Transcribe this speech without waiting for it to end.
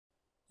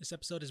This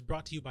episode is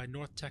brought to you by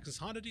North Texas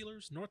Honda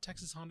Dealers. North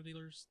Texas Honda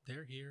Dealers,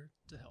 they're here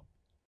to help.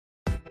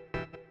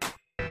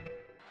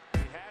 He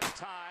has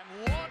time,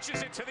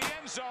 launches it to the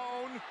end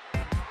zone.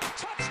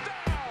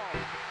 Touchdown!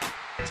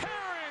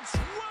 Terrence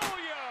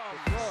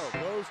Williams! The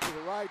throw goes to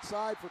the right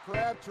side for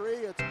Crabtree.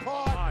 It's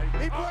caught.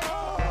 He he's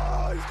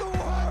going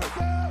hard.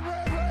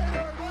 Red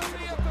Raider. What's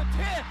he up the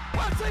 10?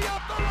 What's he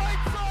up the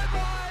right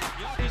sideline?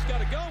 Yeah, he's got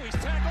to go. He's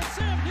tackled.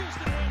 Sam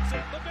Houston wins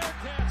it. The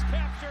Bearcats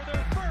capture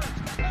their first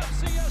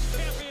FCS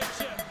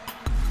championship.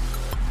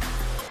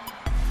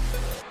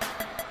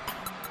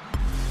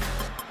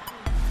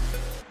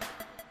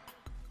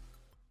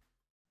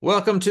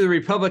 Welcome to the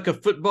Republic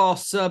of Football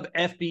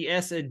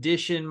Sub-FBS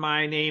edition.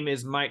 My name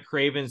is Mike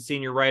Craven,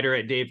 senior writer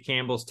at Dave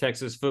Campbell's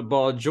Texas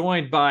Football,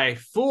 joined by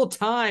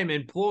full-time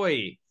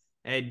employee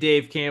at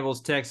Dave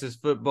Campbell's Texas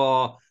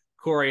Football,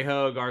 Corey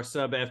Hogue, our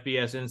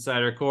Sub-FBS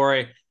insider.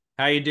 Corey,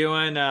 how you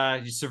doing?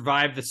 You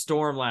survived the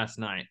storm last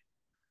night.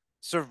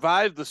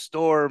 Survived the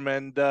storm,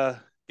 and got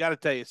to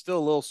tell you, it's still a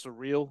little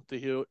surreal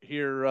to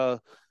hear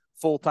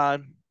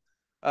full-time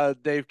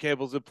Dave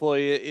Campbell's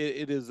employee.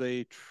 It is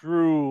a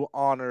true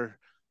honor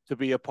to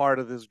be a part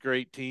of this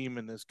great team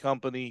and this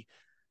company.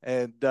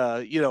 And,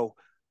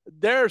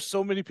 there are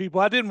so many people.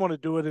 I didn't want to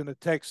do it in a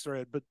text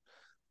thread, but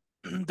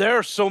there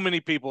are so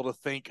many people to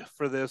thank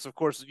for this. Of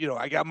course,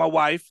 I got my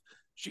wife.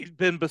 She's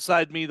been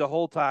beside me the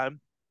whole time.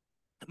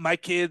 My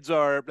kids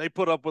they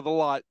put up with a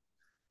lot.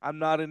 I'm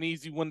not an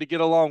easy one to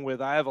get along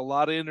with. I have a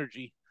lot of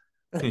energy.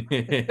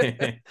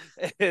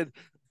 and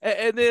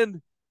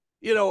then,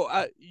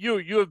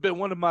 you have been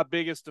one of my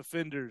biggest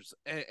defenders,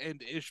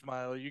 and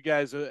Ishmael, you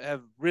guys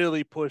have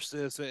really pushed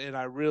this, and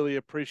I really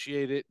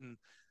appreciate it. And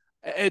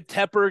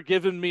Tepper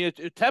giving me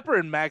Tepper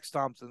and Max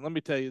Thompson. Let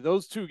me tell you,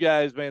 those two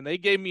guys, man, they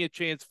gave me a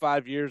chance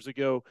 5 years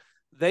ago.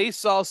 They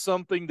saw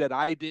something that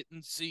I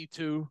didn't see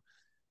too,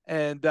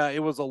 and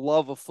it was a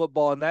love of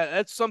football, and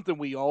that's something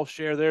we all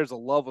share. There's a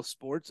love of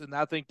sports, and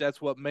I think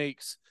that's what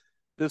makes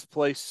this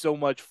place so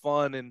much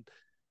fun. And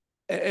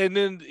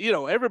then,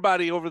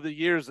 everybody over the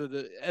years of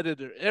the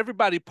editor,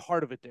 everybody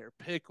part of it there,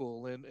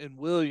 Pickle and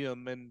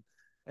William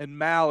and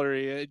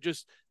Mallory,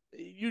 just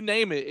you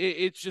name it.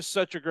 It's just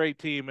such a great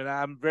team, and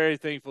I'm very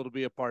thankful to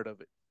be a part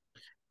of it.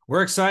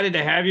 We're excited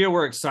to have you.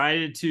 We're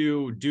excited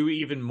to do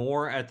even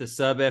more at the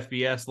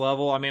sub-FBS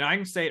level. I mean, I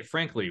can say it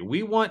frankly.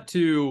 We want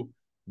to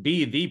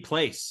be the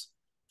place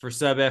for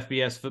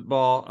sub-FBS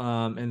football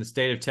in the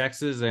state of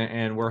Texas,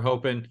 and we're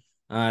hoping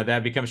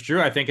that becomes true.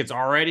 I think it's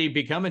already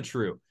becoming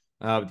true.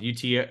 With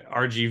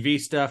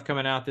UT-RGV stuff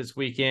coming out this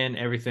weekend,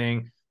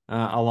 everything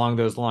along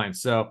those lines.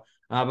 So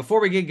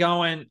before we get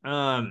going,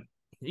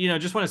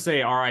 just want to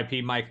say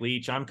RIP Mike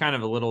Leach. I'm kind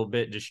of a little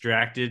bit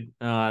distracted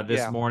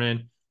this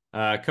morning.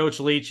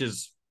 Coach Leach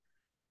is,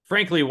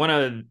 frankly, one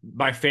of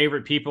my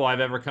favorite people I've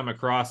ever come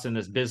across in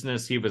this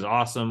business. He was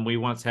awesome. We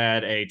once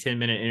had a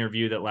 10-minute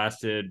interview that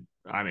lasted,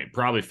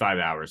 probably 5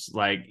 hours.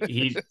 Like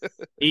he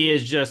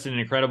is just an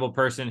incredible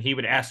person. He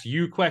would ask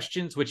you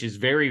questions, which is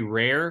very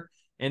rare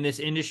in this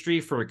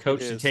industry for a coach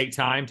to take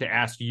time to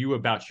ask you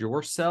about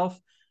yourself.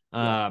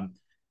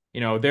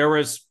 There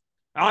was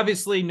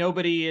obviously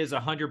nobody is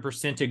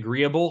 100%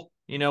 agreeable.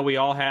 We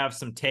all have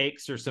some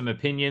takes or some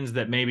opinions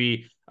that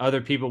maybe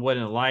other people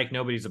wouldn't like.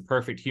 Nobody's a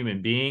perfect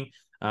human being.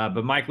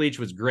 But Mike Leach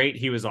was great.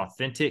 He was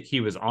authentic. He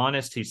was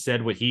honest. He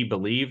said what he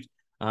believed.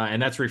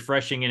 And that's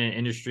refreshing in an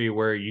industry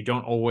where you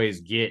don't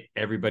always get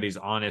everybody's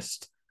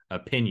honest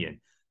opinion.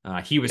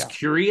 He was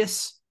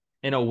curious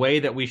in a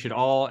way that we should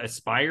all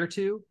aspire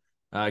to.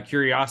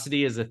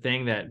 Curiosity is a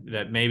thing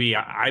that maybe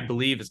I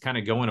believe is kind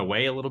of going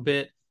away a little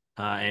bit.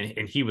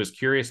 And he was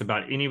curious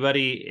about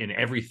anybody and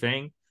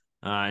everything,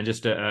 and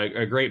just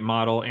a great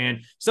model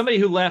and somebody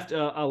who left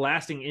a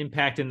lasting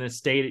impact in this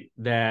state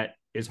that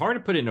is hard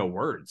to put into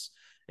words.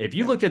 If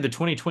you looked at the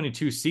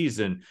 2022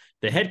 season,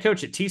 the head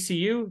coach at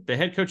TCU, the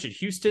head coach at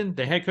Houston,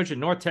 the head coach at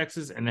North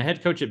Texas, and the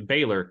head coach at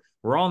Baylor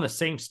were all on the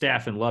same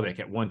staff in Lubbock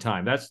at one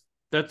time. That's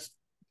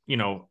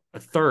a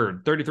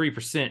third,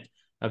 33%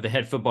 of the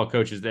head football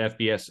coaches, the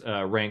FBS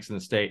ranks in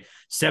the state.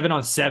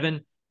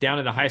 7-on-7 down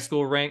in the high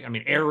school rank.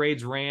 Air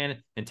raids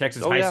ran in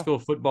Texas school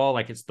football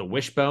like it's the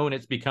wishbone.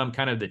 It's become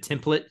kind of the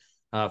template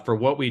for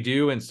what we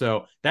do. And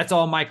so that's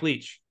all Mike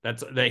Leach.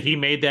 He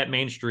made that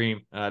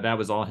mainstream. That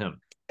was all him.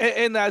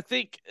 And I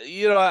think,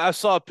 I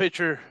saw a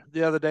picture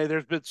the other day.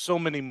 There's been so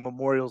many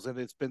memorials, and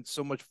it's been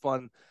so much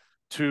fun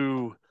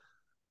to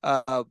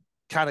kind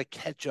of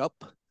catch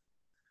up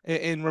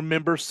and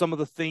remember some of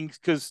the things,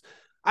 because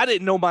I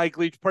didn't know Mike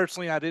Leach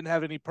personally. I didn't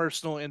have any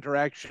personal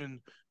interaction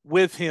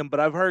with him,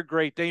 but I've heard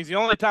great things. The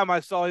only time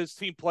I saw his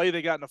team play,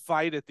 they got in a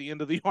fight at the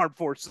end of the Armed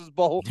Forces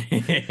Bowl.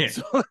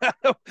 So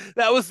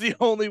that was the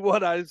only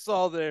one I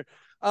saw there.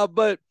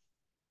 But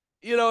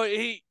you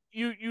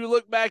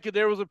look back and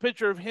there was a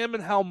picture of him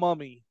and Hal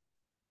Mummy.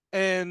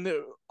 And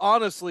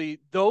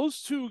honestly,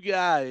 those two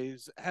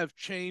guys have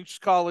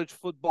changed college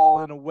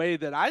football in a way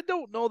that I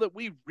don't know that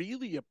we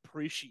really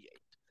appreciate.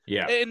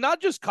 Yeah. And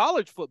not just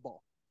college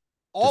football.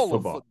 All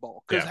of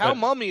football, because Hal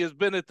Mummy has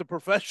been at the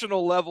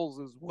professional levels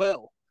as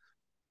well.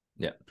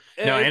 Yeah.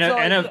 No,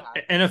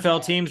 NFL yeah.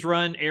 teams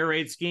run air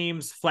raid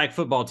schemes. Flag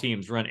football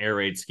teams run air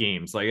raid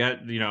schemes like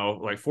that,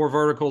 like four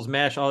verticals,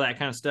 mesh, all that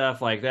kind of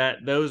stuff like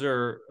that. Those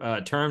are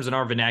terms in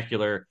our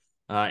vernacular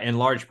in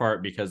large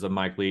part because of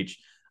Mike Leach.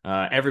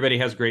 Everybody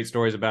has great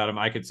stories about him.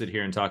 I could sit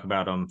here and talk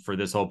about him for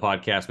this whole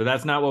podcast, but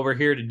that's not what we're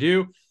here to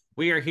do.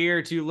 We are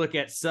here to look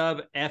at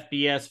sub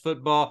FBS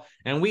football,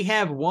 and we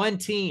have one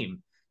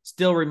team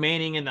still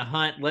remaining in the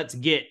hunt. Let's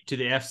get to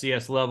the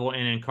FCS level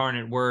and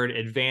Incarnate Word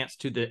advance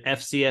to the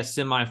FCS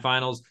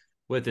semifinals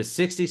with a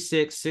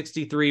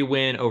 66-63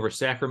 win over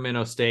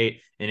Sacramento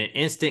State in an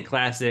instant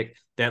classic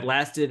that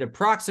lasted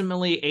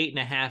approximately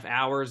 8.5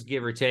 hours,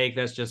 give or take.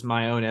 That's just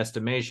my own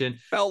estimation.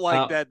 Felt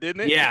like that,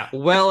 didn't it? Yeah,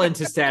 well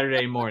into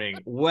Saturday morning.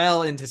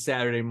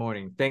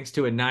 Thanks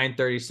to a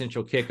 9:30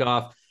 Central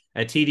kickoff.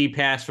 A TD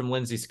pass from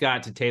Lindsey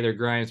Scott to Taylor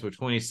Grimes with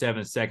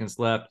 27 seconds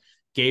left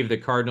gave the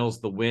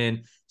Cardinals the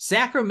win.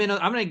 Sacramento,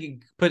 I'm going to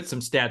put some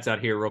stats out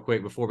here real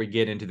quick before we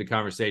get into the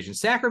conversation.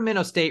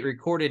 Sacramento State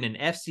recorded an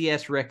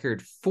FCS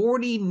record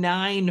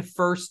 49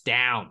 first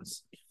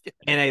downs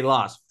and a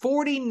loss.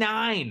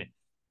 49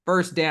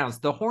 first downs.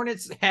 The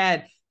Hornets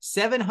had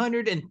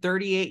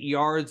 738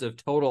 yards of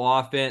total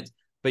offense,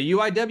 but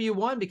UIW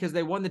won because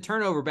they won the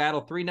turnover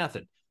battle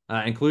 3-0,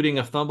 including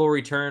a fumble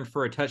return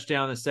for a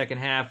touchdown in the second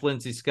half.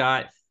 Lindsey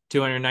Scott,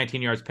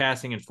 219 yards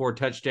passing and 4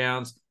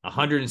 touchdowns,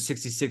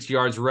 166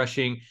 yards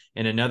rushing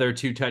and another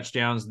 2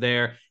 touchdowns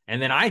there. And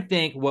then I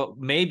think what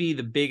may be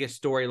the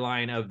biggest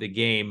storyline of the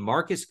game,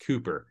 Marcus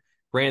Cooper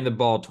ran the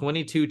ball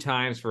 22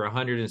 times for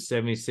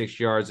 176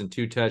 yards and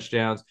 2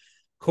 touchdowns.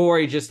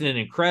 Corey, just an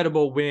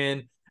incredible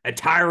win, a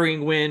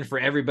tiring win for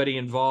everybody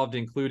involved,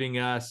 including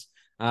us.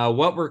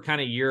 What were kind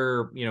of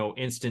your,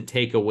 instant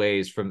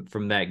takeaways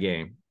from that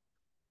game?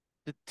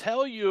 To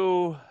tell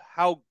you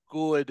how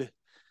good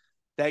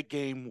that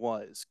game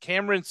was,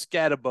 Cameron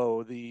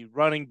Scatabo, the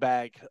running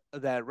back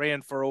that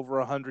ran for over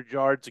 100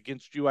 yards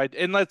against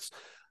UIW.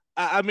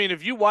 And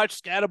if you watch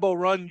Scatabo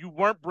run, you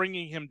weren't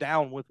bringing him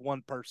down with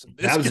one person.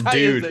 This guy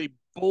is a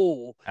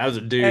bull. That was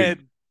a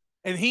dude.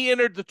 And he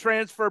entered the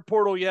transfer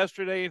portal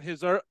yesterday, and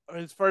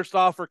his first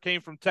offer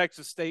came from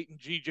Texas State and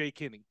G.J.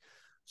 Kinney.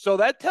 So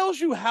that tells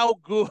you how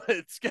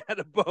good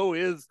Scatabo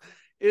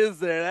is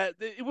there.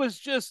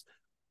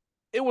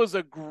 It was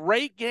a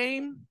great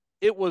game.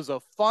 It was a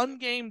fun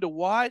game to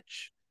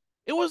watch.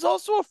 It was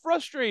also a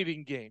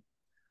frustrating game.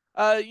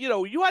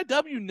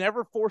 UIW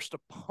never forced a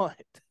punt.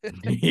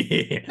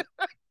 Yeah.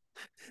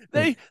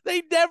 They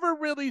never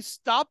really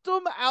stopped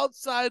them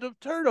outside of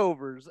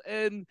turnovers.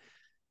 And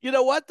you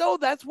know what, though?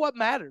 That's what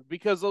mattered,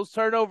 because those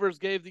turnovers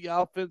gave the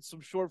offense some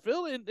short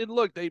field. And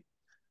look,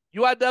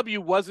 UIW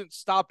wasn't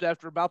stopped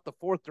after about the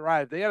 4th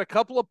drive. They had a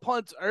couple of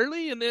punts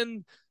early, and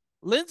then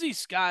Lindsey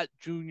Scott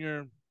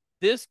Jr.,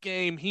 this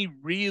game, he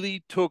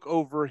really took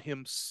over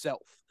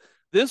himself.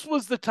 This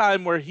was the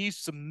time where he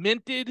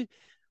cemented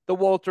the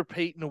Walter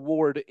Payton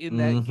Award in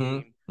that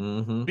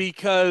game,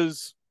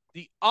 because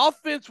the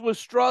offense was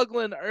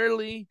struggling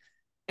early,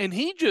 and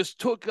he just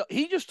took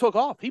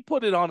off. He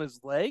put it on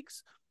his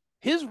legs.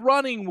 His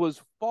running was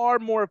far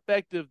more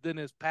effective than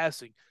his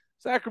passing.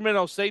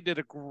 Sacramento State did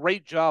a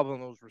great job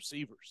on those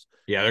receivers.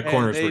 Yeah, their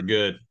corners were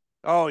good.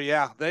 Oh,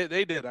 yeah.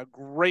 They did a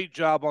great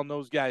job on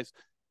those guys.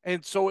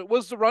 And so it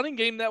was the running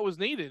game that was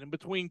needed. And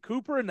between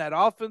Cooper and that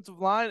offensive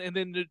line, and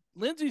then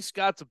Lindsey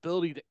Scott's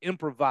ability to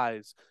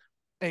improvise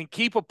and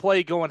keep a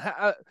play going.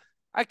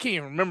 I can't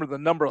even remember the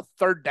number of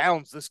third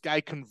downs this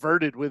guy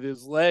converted with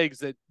his legs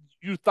that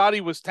you thought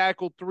he was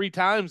tackled 3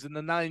 times in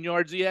the 9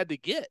 yards he had to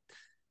get.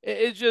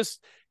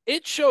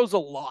 It shows a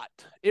lot.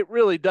 It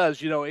really does.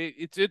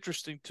 It's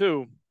interesting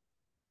too.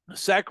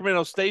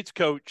 Sacramento State's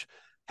coach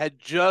had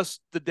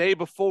just the day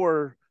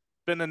before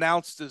been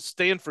announced as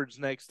Stanford's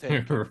next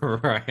take.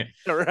 Right.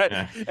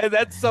 Yeah. And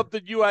that's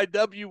something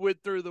UIW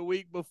went through the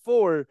week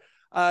before.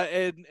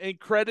 And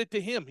credit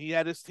to him. He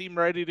had his team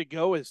ready to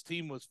go. His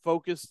team was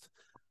focused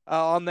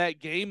on that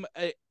game.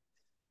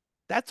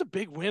 That's a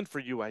big win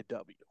for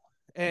UIW.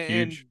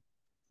 Huge.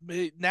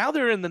 And now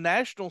they're in the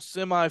national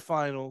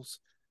semifinals.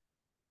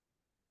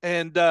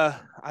 And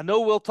I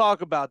know we'll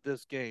talk about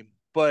this game,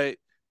 but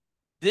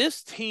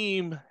this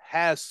team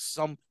has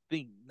something.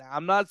 Now,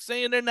 I'm not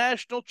saying they're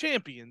national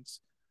champions,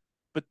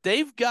 but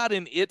they've got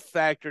an it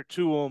factor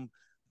to them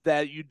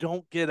that you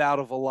don't get out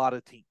of a lot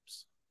of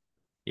teams.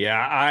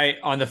 Yeah,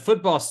 on the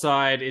football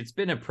side, it's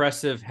been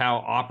impressive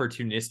how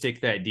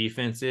opportunistic that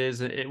defense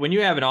is. When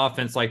you have an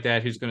offense like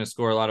that who's going to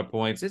score a lot of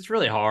points, it's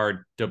really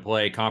hard to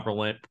play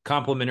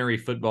complementary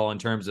football in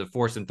terms of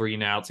forcing 3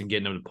 and outs and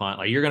getting them to punt.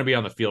 Like, you're going to be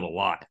on the field a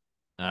lot.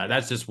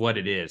 That's just what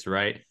it is,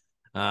 right?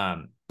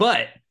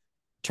 But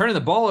turning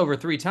the ball over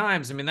 3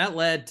 times, that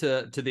led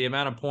to the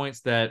amount of points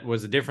that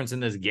was the difference in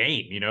this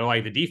game.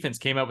 Like the defense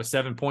came up with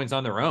 7 points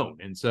on their own.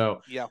 And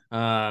so, yeah,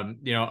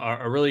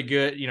 a really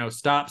good,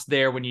 stops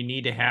there when you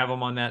need to have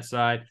them on that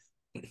side.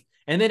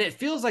 And then it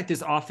feels like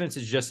this offense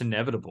is just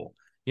inevitable.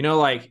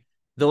 Like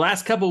the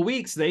last couple of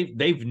weeks,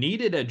 they've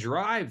needed a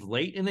drive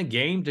late in the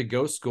game to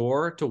go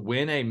score to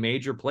win a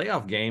major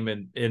playoff game,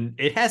 and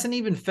it hasn't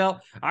even felt.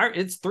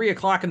 It's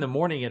 3:00 in the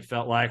morning. It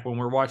felt like when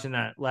we're watching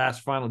that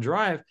last final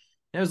drive,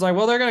 and it was like,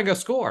 well, they're going to go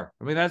score.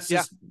 I mean, that's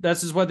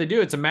just what they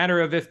do. It's a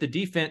matter of if the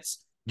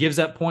defense gives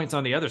up points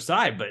on the other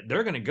side, but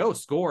they're going to go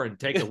score and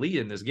take a lead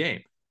in this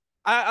game.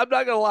 I'm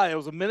not going to lie. It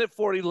was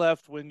 1:40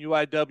 left when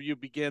UIW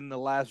began the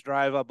last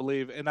drive, I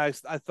believe. And I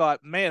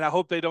thought, man, I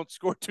hope they don't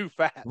score too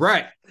fast.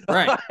 Right.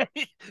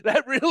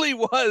 That really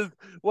was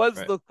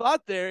right. The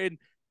thought there. And,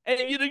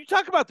 you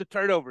talk about the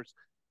turnovers.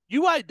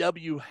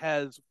 UIW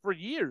has,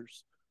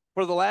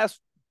 for the last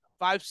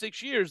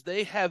 5-6 years,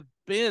 they have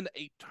been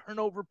a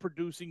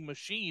turnover-producing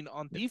machine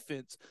on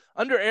defense.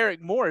 Under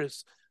Eric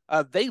Morris,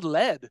 they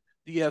led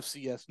the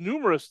FCS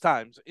numerous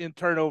times in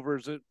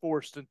turnovers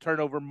forced and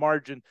turnover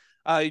margin.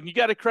 And you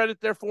got to credit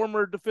their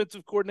former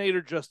defensive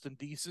coordinator, Justin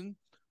Deason,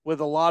 with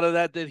a lot of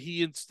that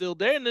he instilled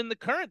there. And then the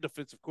current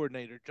defensive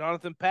coordinator,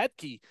 Jonathan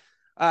Patke,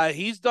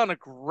 he's done a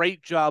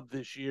great job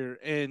this year.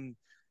 And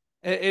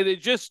it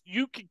just,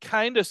 you can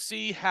kind of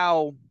see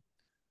how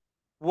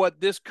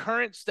what this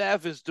current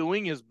staff is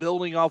doing is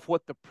building off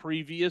what the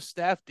previous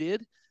staff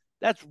did.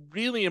 That's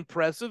really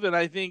impressive. And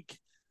I think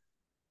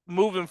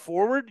moving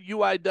forward,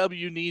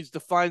 UIW needs to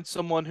find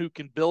someone who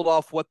can build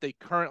off what they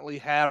currently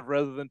have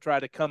rather than try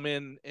to come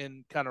in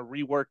and kind of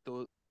rework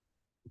the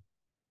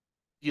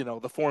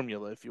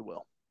formula, if you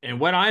will. And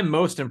what I'm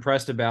most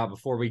impressed about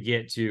before we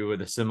get to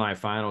the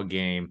semifinal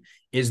game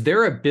is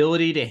their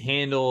ability to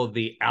handle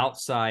the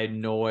outside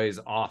noise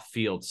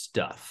off-field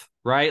stuff,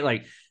 right?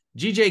 Like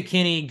GJ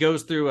Kinney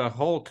goes through a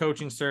whole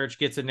coaching search,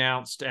 gets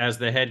announced as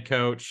the head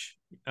coach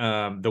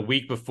the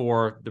week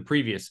before the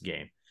previous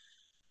game.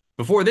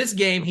 Before this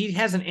game, he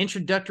has an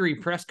introductory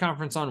press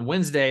conference on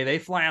Wednesday. They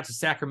fly out to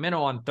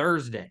Sacramento on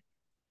Thursday.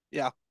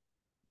 Yeah.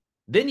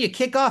 Then you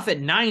kick off at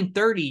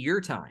 9:30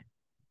 your time.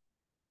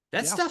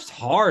 That stuff's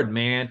hard,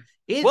 man.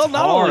 It's hard.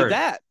 Not only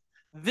that,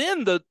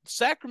 then the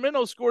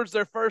Sacramento scores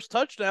their first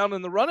touchdown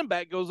and the running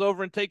back goes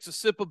over and takes a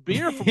sip of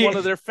beer from one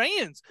of their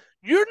fans.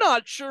 You're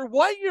not sure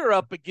what you're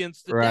up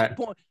against at that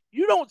point.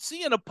 You don't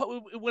see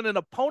when an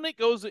opponent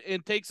goes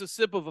and takes a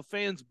sip of a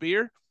fan's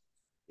beer,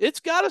 it's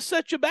got to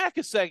set you back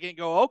a second and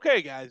go,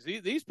 okay, guys,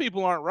 these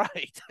people aren't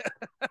right.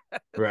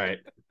 Right.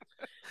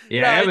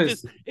 Yeah,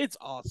 it's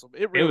awesome.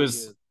 It really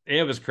is.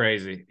 It was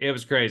crazy. It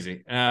was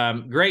crazy.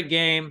 Great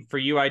game for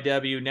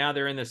UIW. Now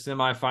they're in the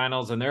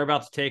semifinals, and they're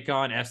about to take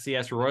on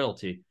FCS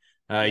royalty.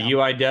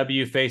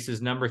 UIW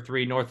faces number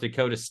 3 North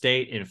Dakota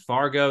State in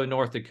Fargo,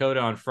 North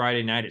Dakota on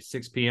Friday night at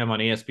 6 p.m. on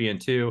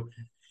ESPN2.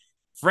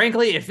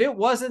 Frankly, if it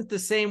wasn't the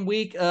same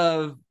week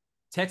of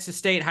Texas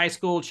State high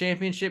school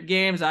championship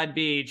games, I'd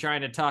be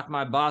trying to talk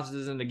my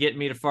bosses into getting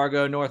me to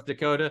Fargo, North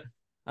Dakota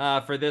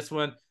for this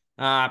one.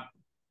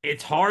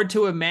 It's hard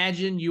to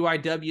imagine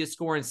UIW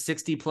scoring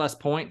 60-plus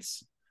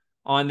points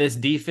on this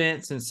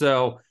defense. And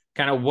so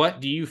kind of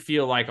what do you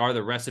feel like are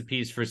the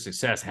recipes for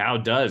success? How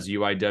does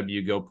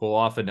UIW go pull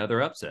off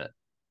another upset?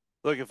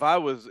 Look, if I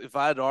was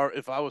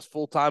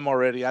full-time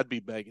already, I'd be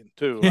begging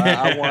too.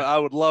 I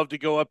would love to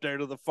go up there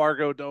to the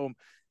Fargo Dome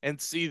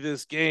and see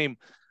this game.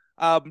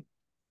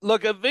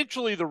 Look,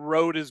 eventually the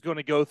road is going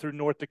to go through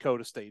North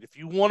Dakota State. If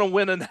you want to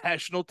win a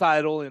national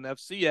title in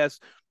FCS,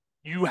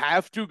 you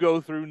have to go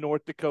through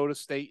North Dakota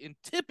State, and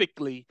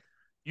typically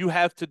you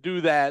have to do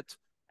that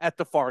at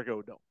the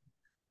Fargo Dome.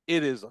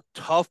 It is a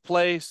tough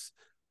place.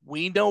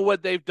 We know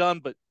what they've done,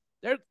 but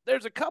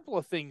there's a couple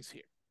of things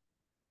here.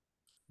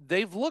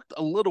 They've looked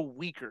a little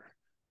weaker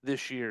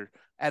this year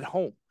at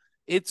home.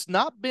 It's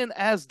not been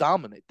as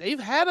dominant. They've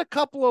had a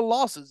couple of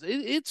losses.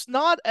 It's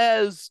not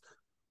as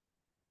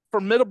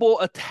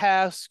formidable a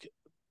task,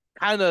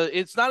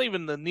 it's not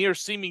even the near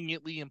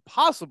seemingly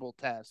impossible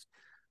task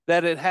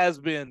that it has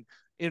been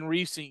in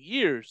recent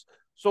years.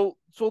 So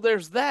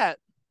there's that.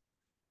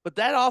 But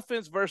that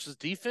offense versus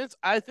defense,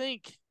 I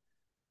think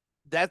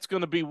that's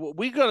going to be what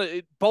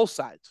both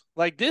sides.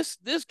 Like this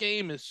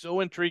game is so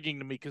intriguing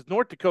to me because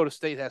North Dakota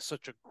State has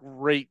such a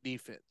great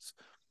defense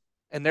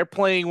and they're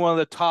playing one of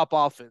the top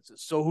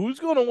offenses. So who's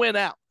going to win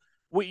out?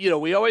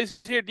 We always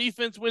hear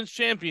defense wins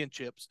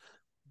championships.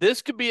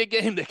 This could be a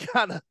game that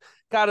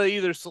kind of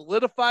either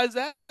solidifies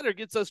that or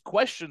gets us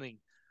questioning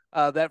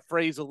that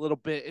phrase a little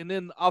bit. And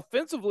then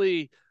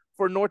offensively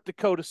for North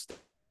Dakota State,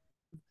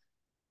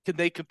 can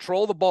they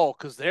control the ball?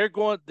 Because their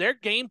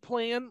game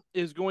plan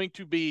is going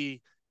to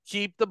be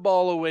keep the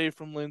ball away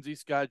from Lindsey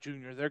Scott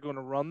Jr. They're going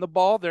to run the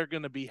ball. They're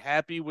going to be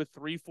happy with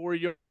 3-4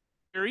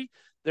 yard.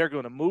 They're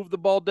going to move the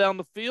ball down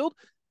the field.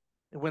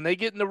 And when they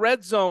get in the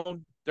red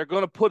zone, they're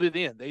going to put it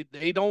in.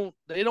 They don't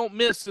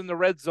miss in the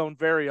red zone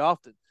very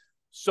often.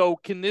 So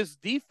can this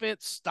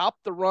defense stop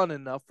the run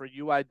enough for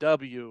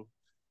UIW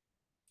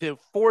to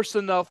force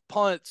enough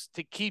punts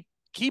to keep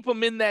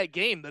them in that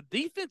game? The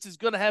defense is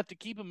going to have to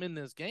keep them in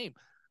this game.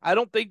 I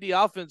don't think the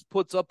offense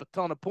puts up a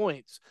ton of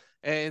points.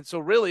 And so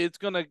really it's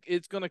going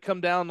to come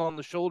down on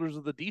the shoulders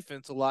of the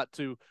defense a lot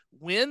to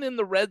win in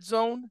the red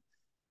zone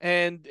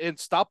and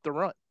stop the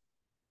run.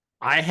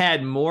 I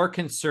had more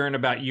concern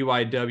about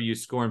UIW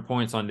scoring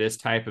points on this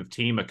type of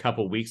team a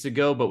couple weeks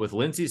ago, but with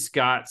Lindsey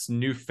Scott's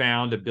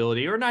newfound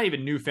ability, or not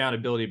even newfound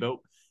ability, but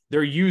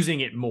they're using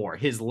it more,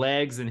 his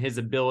legs and his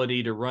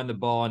ability to run the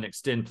ball and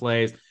extend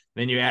plays.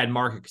 Then you add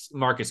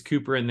Marcus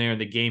Cooper in there in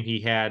the game he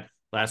had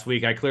last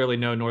week. I clearly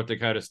know North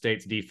Dakota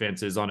State's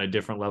defense is on a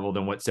different level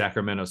than what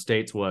Sacramento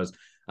State's was.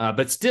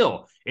 But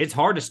still, it's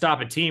hard to stop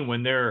a team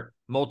when they're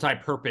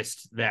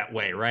multi-purposed that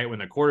way, right? When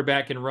the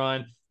quarterback can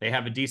run, they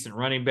have a decent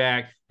running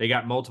back, they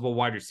got multiple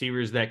wide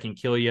receivers that can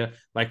kill you.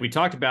 Like we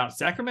talked about,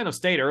 Sacramento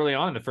State early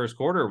on in the first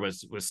quarter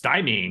was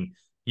stymieing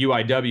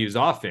UIW's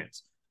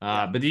offense.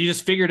 But you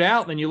just figured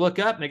out, then you look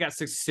up and they got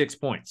 66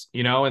 points,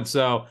 and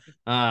so,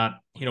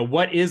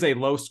 what is a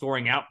low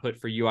scoring output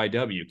for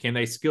UIW? Can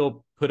they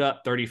still put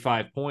up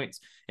 35 points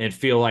and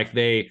feel like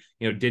they,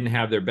 didn't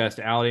have their best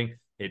outing?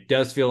 It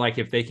does feel like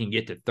if they can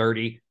get to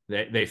 30,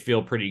 they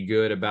feel pretty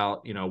good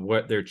about,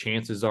 what their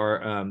chances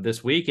are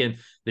this week. And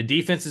the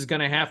defense is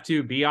going to have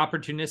to be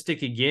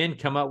opportunistic again,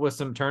 come up with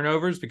some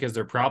turnovers, because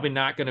they're probably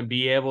not going to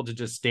be able to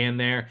just stand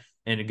there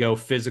and go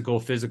physical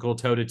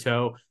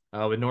toe-to-toe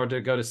with North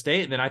Dakota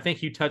State. And then I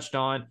think you touched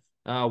on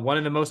one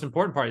of the most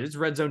important parts. It's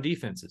red zone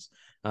defenses.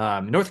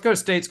 North Dakota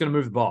State's going to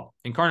move the ball.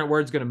 Incarnate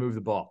Word's going to move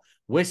the ball.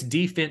 Which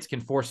defense can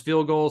force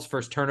field goals,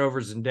 first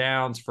turnovers and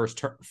downs,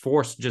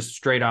 force just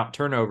straight out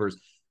turnovers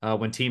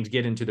when teams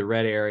get into the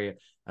red area?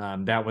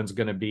 That one's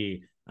going to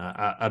be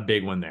a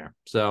big one there.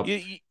 So,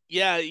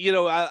 yeah,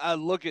 I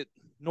look at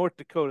North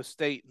Dakota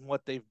State and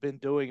what they've been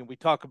doing, and we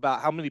talk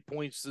about how many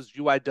points does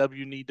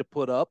UIW need to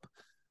put up.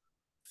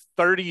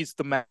 30 is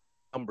the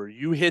number.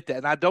 You hit that,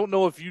 and I don't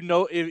know if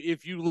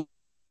if you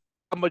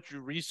how much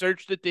you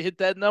researched it to hit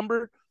that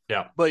number.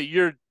 Yeah, but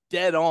you're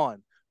dead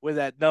on with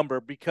that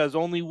number, because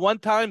only one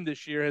time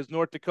this year has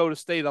North Dakota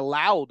State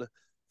allowed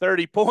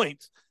 30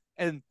 points,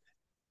 and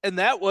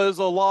that was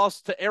a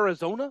loss to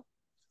Arizona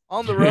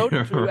on the road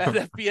to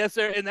at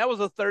FBS, and that was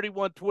a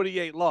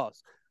 31-28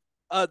 loss.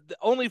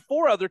 Only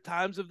 4 other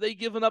times have they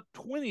given up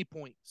 20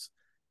 points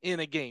in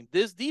a game.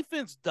 This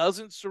defense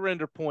doesn't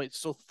surrender points,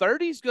 so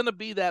 30 is going to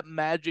be that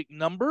magic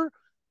number,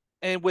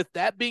 and with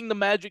that being the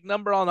magic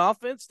number on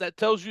offense, that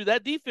tells you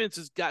that defense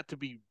has got to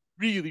be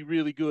really,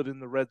 really good in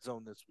the red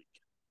zone this week.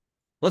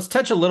 Let's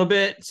touch a little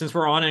bit, since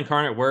we're on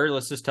Incarnate Word,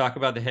 let's just talk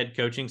about the head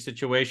coaching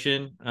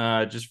situation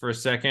just for a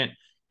second.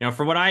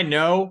 From what I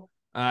know,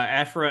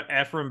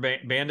 Ephraim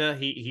Banda,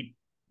 he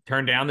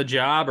turned down the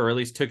job, or at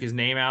least took his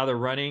name out of the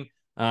running.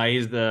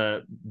 He's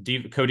the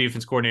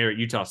co-defense coordinator at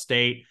Utah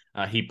State.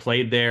 He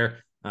played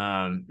there.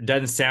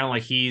 Doesn't sound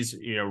like he's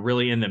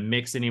really in the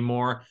mix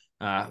anymore.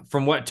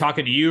 From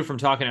talking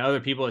to other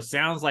people, it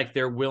sounds like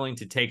they're willing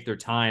to take their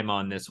time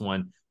on this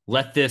one.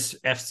 Let this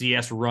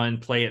FCS run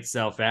play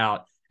itself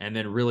out, and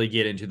then really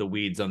get into the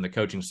weeds on the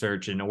coaching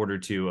search in order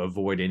to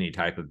avoid any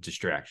type of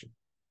distraction.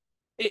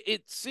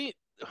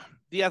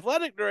 The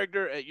athletic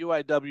director at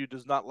UIW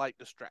does not like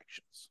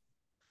distractions,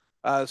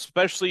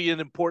 especially in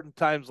important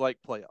times like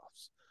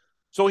playoffs.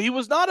 So he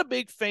was not a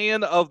big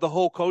fan of the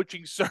whole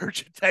coaching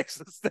search at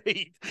Texas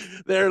State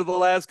there the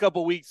last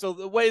couple of weeks. So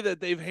the way that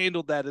they've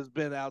handled that has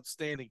been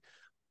outstanding.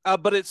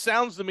 But it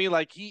sounds to me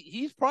like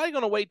he's probably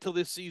going to wait till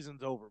this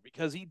season's over,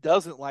 because he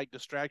doesn't like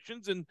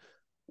distractions. And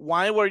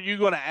why were you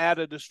going to add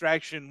a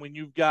distraction when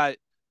you've got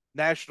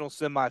national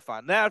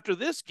semifinal? Now, after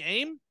this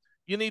game,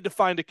 you need to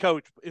find a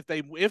coach. If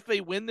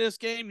they win this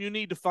game, you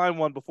need to find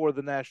one before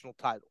the national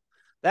title.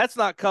 That's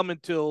not coming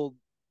till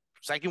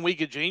second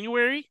week of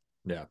January.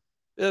 Yeah.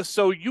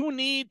 So you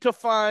need to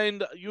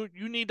find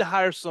you need to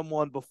hire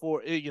someone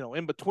before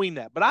in between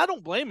that. But I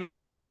don't blame him.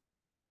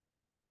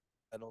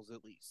 At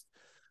least,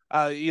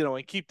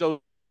 and keep those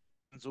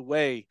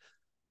away.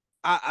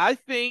 I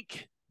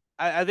think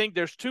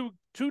there's two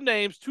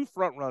names, 2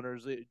 front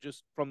runners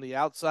just from the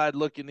outside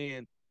looking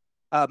in.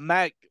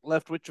 Mac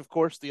Leftwich, of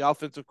course, the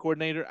offensive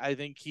coordinator. I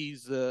think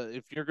he's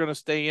if you're going to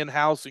stay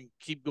in-house and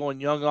keep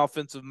going young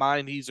offensive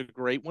mind, he's a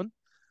great one.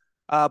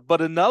 But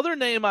another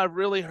name I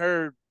really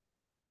heard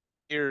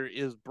here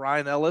is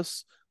Brian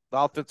Ellis, the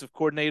offensive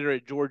coordinator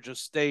at Georgia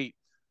State.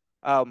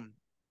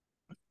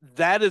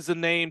 That is a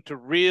name to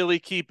really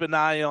keep an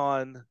eye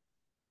on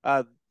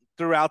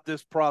throughout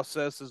this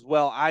process as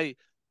well. I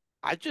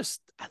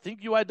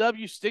think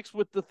UIW sticks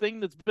with the thing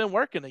that's been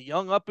working, a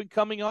young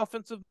up-and-coming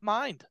offensive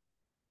mind.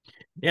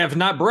 Yeah, if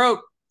not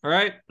broke,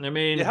 right? I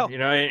mean,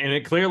 and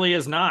it clearly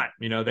is not.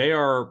 They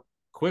are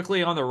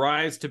quickly on the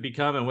rise to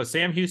become, and with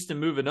Sam Houston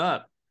moving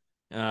up,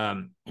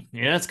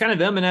 it's kind of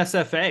them and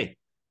SFA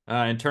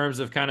in terms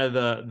of kind of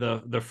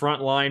the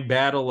front line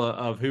battle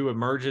of who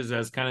emerges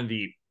as kind of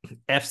the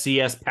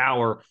FCS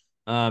power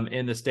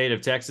in the state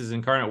of Texas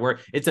Incarnate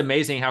Word. It's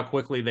amazing how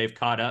quickly they've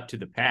caught up to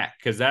the pack,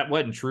 because that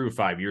wasn't true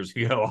 5 years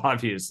ago,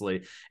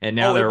 obviously, and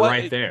now they're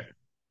right there.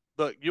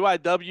 Look,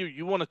 UIW,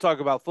 you want to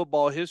talk about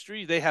football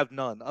history? They have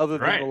none other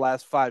than the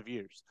last 5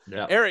 years.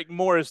 Yeah. Eric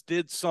Morris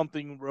did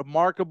something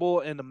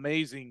remarkable and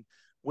amazing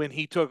when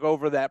he took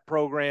over that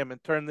program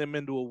and turned them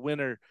into a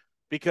winner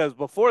because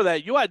before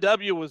that,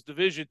 UIW was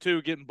Division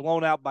II getting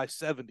blown out by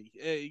 70.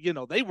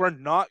 They were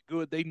not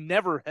good. They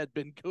never had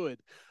been good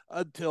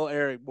until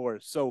Eric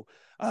Morris. So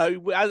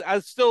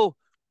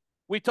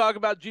we talk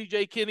about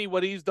G.J. Kinney.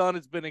 What he's done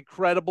has been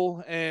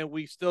incredible, and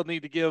we still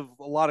need to give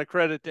a lot of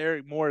credit to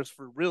Eric Morris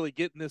for really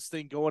getting this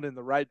thing going in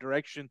the right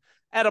direction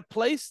at a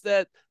place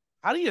that,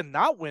 how do you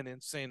not win in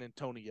San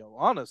Antonio?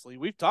 Honestly,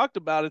 we've talked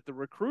about it. The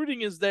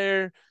recruiting is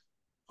there.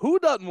 Who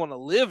doesn't want to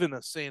live in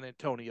a San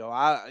Antonio?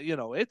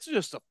 It's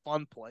just a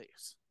fun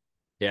place.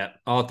 Yeah,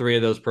 all three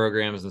of those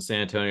programs in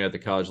San Antonio at the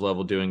college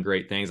level doing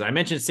great things. I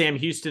mentioned Sam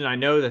Houston. I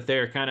know that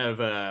they're kind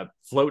of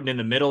floating in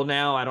the middle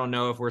now. I don't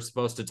know if we're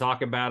supposed to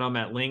talk about them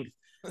at length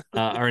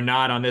or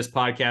not on this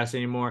podcast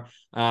anymore.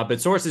 But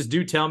sources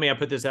do tell me, I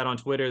put this out on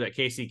Twitter, that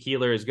Casey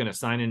Keeler is going to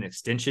sign an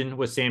extension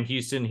with Sam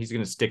Houston. He's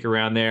going to stick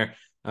around there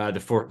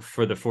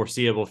for the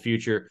foreseeable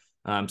future.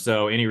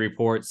 So any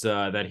reports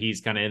that he's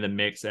kind of in the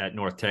mix at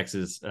North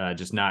Texas,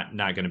 just not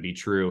going to be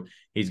true.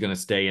 He's going to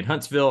stay in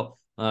Huntsville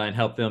and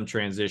help them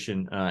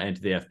transition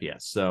into the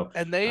FBS. So,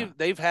 and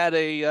they've had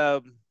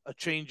a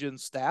change in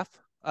staff.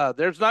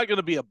 There's not going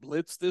to be a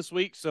blitz this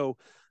week, so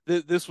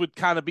this would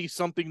kind of be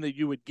something that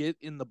you would get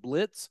in the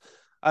blitz.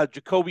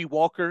 Jacoby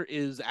Walker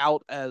is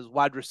out as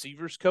wide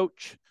receivers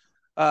coach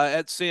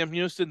at Sam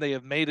Houston. They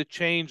have made a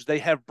change. They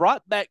have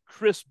brought back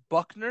Chris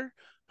Buckner,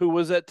 who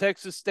was at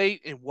Texas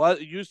State and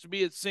used to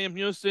be at Sam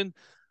Houston,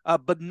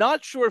 but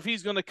not sure if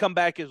he's going to come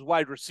back as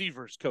wide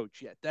receivers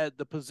coach yet. That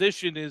the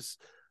position is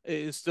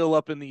still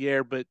up in the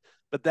air, but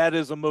that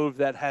is a move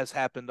that has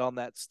happened on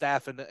that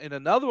staff. And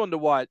another one to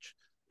watch,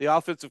 the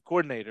offensive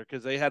coordinator,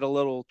 because they had a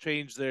little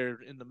change there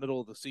in the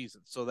middle of the season.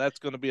 So that's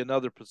going to be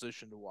another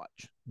position to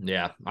watch.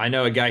 Yeah, I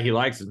know a guy he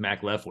likes is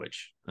Mac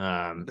Leftwich.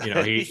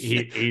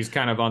 He's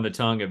kind of on the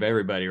tongue of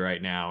everybody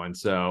right now. And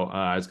so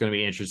it's going to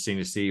be interesting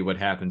to see what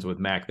happens with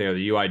Mac there.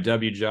 The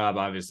UIW job,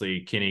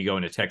 obviously, Kenny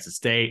going to Texas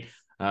State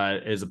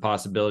is a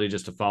possibility,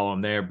 just to follow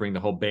him there, bring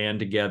the whole band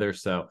together.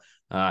 So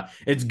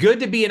it's good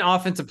to be an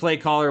offensive play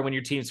caller when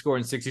your team's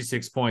scoring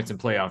 66 points in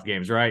playoff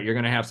games, right? You're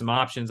going to have some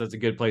options. That's a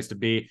good place to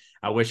be.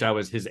 I wish I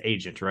was his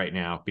agent right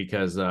now,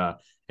 because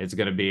it's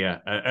going to be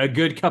a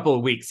good couple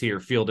of weeks here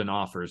fielding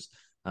offers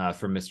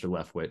from Mr.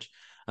 Leftwich.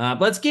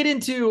 Let's get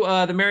into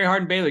the Mary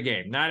Hardin-Baylor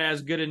game. Not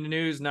as good in the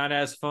news, not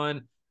as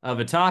fun of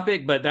a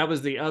topic, but that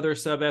was the other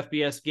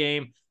sub-FBS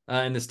game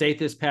in the state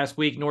this past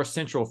week. North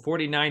Central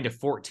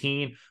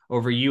 49-14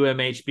 over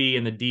UMHB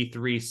in the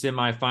D3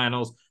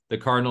 semifinals. The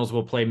Cardinals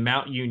will play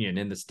Mount Union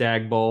in the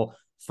Stag Bowl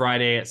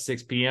Friday at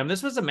 6 p.m.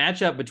 This was a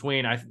matchup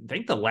between, I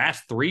think, the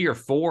last 3 or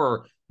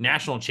 4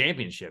 national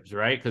championships,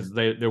 right? Because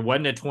there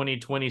wasn't a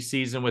 2020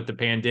 season with the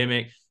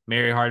pandemic.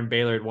 Mary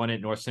Hardin-Baylor had won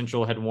it. North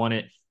Central had won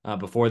it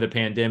before the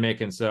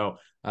pandemic. And so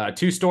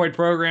 2 storied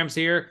programs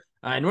here.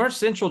 North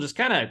Central just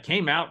kind of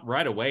came out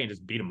right away and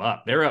just beat them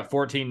up. They were up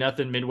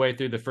 14-0 midway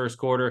through the first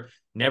quarter.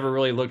 Never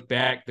really looked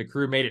back. The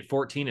Crew made it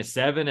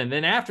 14-7. And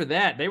then after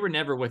that, they were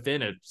never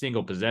within a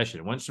single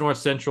possession. Once North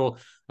Central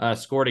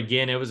scored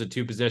again, it was a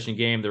 2-possession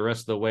game the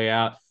rest of the way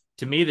out.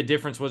 To me, the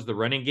difference was the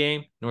running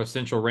game. North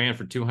Central ran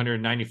for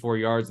 294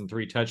 yards and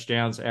 3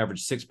 touchdowns,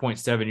 averaged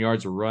 6.7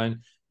 yards a run.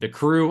 The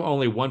Crew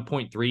only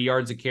 1.3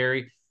 yards a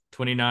carry,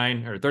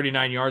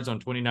 39 yards on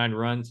 29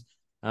 runs.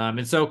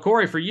 And so,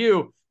 Corey, for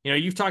you,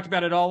 you've talked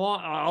about it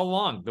all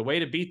along. The way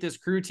to beat this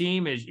Crew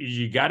team is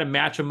you got to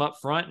match them up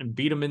front and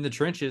beat them in the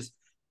trenches.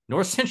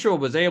 North Central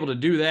was able to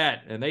do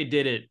that, and they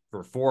did it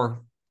for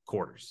 4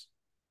 quarters.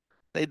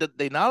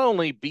 They not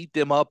only beat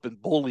them up and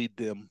bullied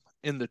them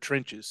in the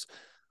trenches,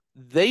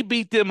 they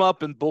beat them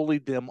up and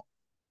bullied them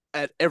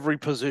at every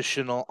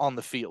position on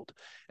the field.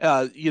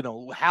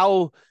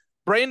 How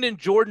Brandon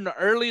Jordan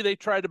early, they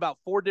tried about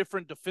 4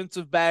 different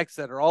defensive backs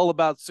that are all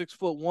about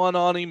 6'1"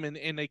 on him,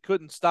 and they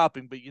couldn't stop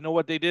him. But you know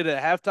what they did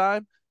at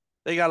halftime?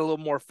 They got a little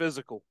more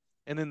physical.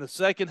 And in the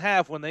second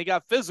half, when they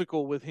got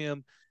physical with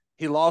him,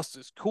 he lost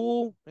his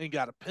cool and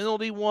got a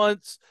penalty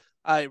once.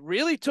 It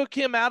really took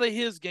him out of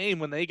his game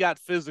when they got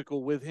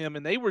physical with him,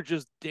 and they were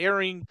just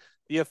daring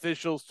the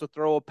officials to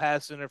throw a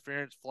pass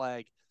interference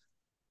flag.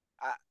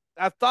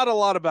 I've thought a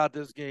lot about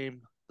this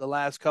game the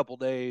last couple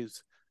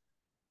days.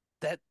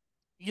 That,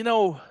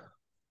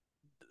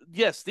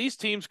 yes, these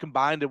teams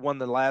combined have won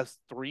the last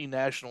 3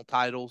 national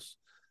titles,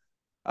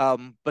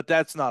 but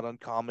that's not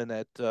uncommon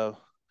at the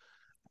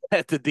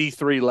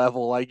D3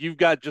 level. Like, you've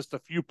got just a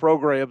few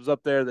programs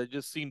up there that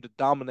just seem to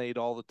dominate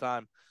all the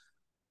time.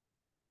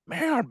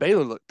 Mary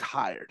Hardin-Baylor looked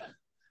tired.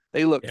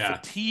 They looked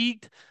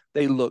fatigued.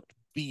 They looked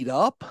beat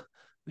up.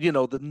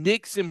 The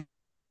Knicks and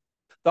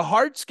the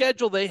hard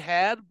schedule they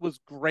had was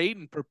great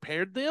and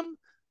prepared them.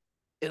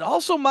 It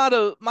also might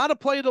have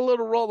played a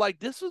little role. Like,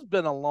 this has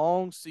been a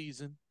long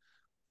season.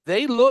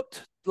 They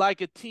looked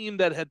like a team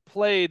that had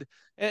played,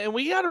 and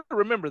we got to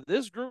remember,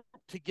 this group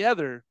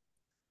together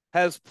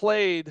has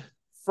played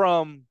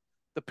from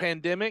the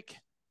pandemic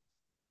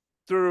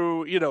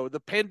through, the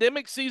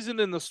pandemic season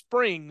in the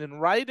spring, then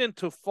right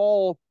into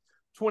fall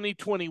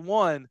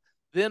 2021,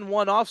 then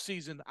one off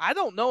season. I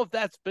don't know if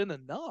that's been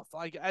enough.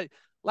 Like,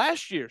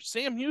 last year,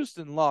 Sam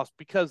Houston lost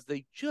because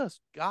they just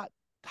got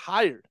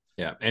tired.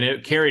 Yeah, and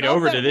it carried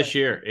over to this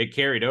year. It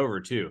carried over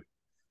too.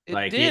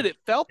 It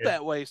felt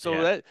that way. So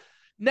yeah.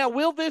 Now,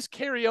 will this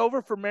carry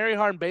over for Mary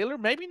Hardin Baylor?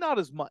 Maybe not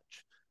as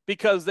much,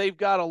 because they've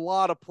got a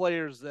lot of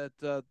players that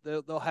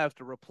they'll have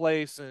to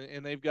replace,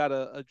 and they've got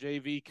a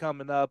JV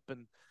coming up,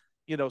 and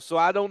so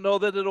I don't know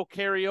that it'll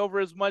carry over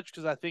as much,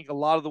 because I think a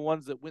lot of the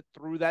ones that went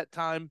through that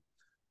time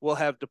will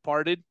have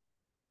departed.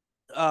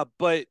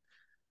 But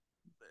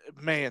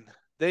man,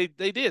 they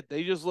did.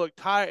 They just looked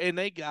tired, and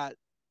they got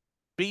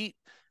beat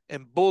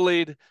and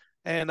bullied.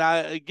 And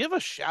I give a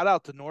shout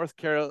out to North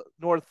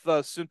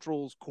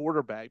Central's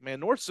quarterback, man.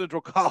 North Central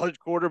College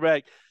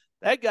quarterback,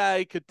 that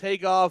guy could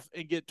take off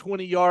and get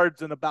 20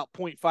 yards in about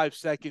 0.5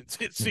 seconds.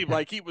 It seemed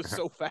like he was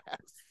so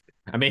fast.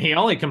 I mean, he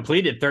only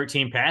completed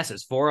 13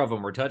 passes. 4 of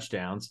them were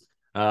touchdowns.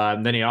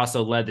 Then he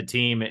also led the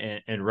team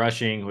in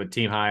rushing with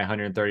team high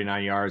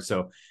 139 yards.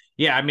 So,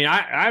 yeah, I mean,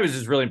 I was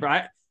just really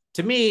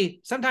to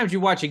me, sometimes you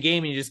watch a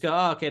game and you just go,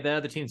 oh, okay, the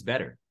other team's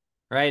better.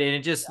 Right. And it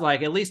just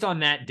like, at least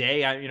on that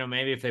day,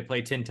 maybe if they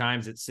play 10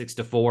 times, it's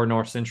 6-4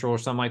 North Central or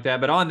something like that.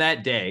 But on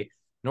that day,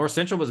 North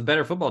Central was a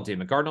better football team.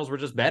 The Cardinals were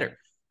just better.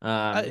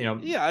 Yeah.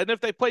 And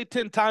if they play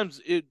 10 times,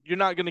 you're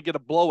not going to get a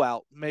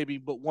blowout, maybe,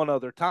 but one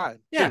other time.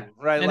 Yeah. Too,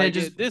 right. And like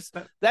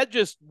that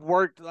just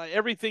worked. Like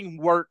everything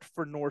worked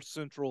for North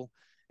Central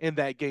in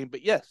that game.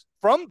 But yes,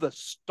 from the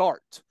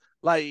start,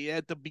 like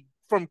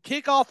from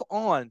kickoff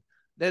on,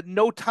 at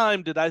no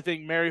time did I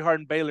think Mary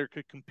Hardin Baylor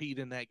could compete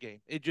in that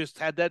game. It just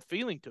had that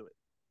feeling to it.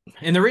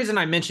 And the reason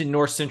I mentioned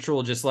North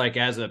Central just like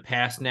as a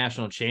past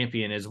national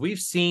champion is we've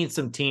seen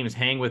some teams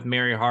hang with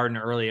Mary Hardin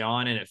early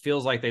on, and it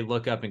feels like they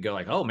look up and go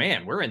like, oh,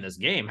 man, we're in this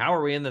game. How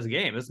are we in this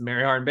game? This is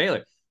Mary Hardin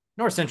Baylor.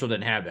 North Central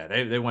didn't have that.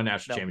 They won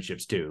national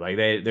championships too. Like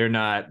they're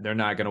not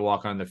going to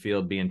walk on the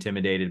field, be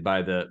intimidated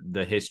by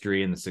the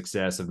history and the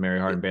success of Mary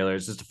Hardin Baylor.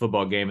 It's just a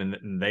football game,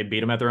 and they beat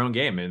them at their own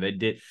game. And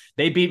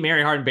they beat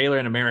Mary Hardin Baylor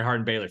in a Mary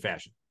Hardin Baylor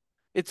fashion.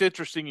 It's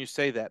interesting you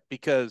say that,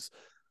 because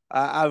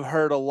I've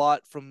heard a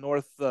lot from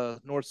North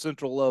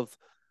Central of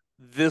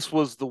this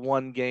was the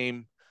one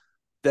game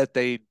that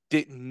they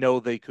didn't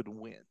know they could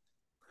win.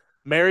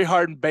 Mary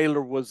Hardin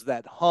Baylor was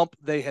that hump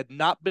they had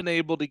not been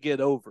able to get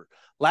over.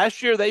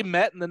 Last year they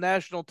met in the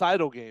national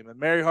title game, and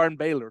Mary Hardin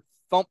Baylor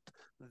thumped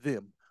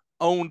them,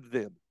 owned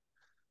them.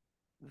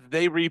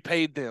 They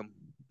repaid them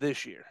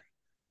this year.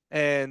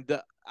 And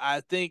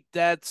I think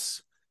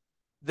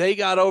they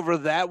got over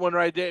that one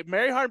right there.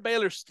 Mary Hardin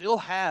Baylor still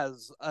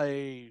has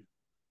a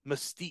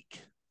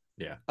mystique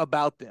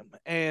about them.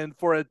 And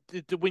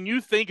when you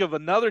think of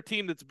another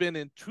team that's been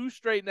in 2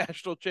 straight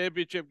national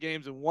championship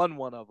games and won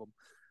one of them,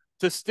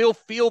 to still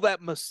feel that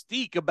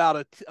mystique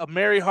about a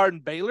Mary Hardin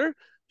Baylor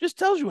just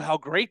tells you how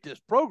great this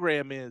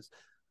program is.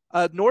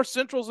 North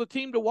Central's a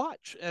team to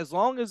watch, as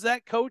long as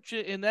that coach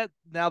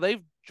now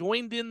they've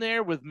joined in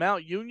there with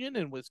Mount Union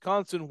and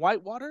Wisconsin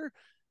Whitewater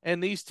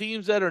and these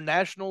teams that are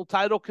national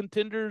title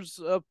contenders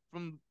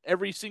from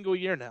every single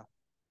year now.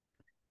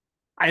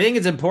 I think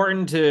it's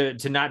important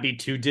to not be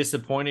too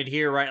disappointed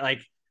here, right?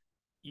 Like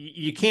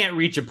you can't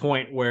reach a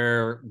point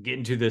where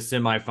getting to the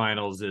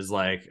semifinals is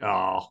like,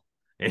 oh,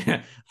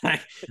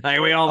 like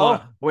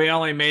we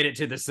only made it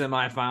to the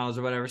semifinals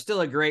or whatever.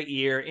 Still a great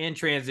year in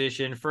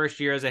transition, first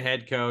year as a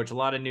head coach, a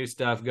lot of new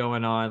stuff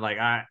going on. Like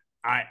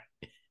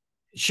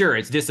sure,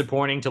 it's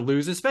disappointing to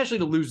lose, especially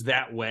to lose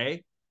that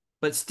way,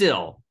 but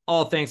still,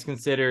 all things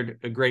considered,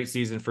 a great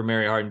season for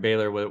Mary Hardin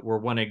Baylor. We're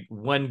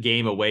one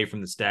game away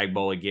from the Stag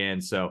Bowl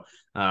again. So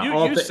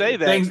you say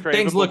that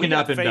things looking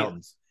up in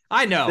Belton's.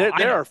 I know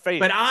there are fans,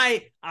 but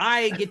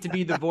I get to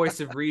be the voice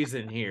of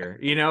reason here.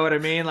 You know what I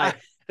mean? Like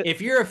if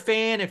you're a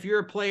fan, if you're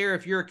a player,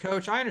 if you're a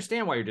coach, I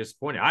understand why you're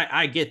disappointed.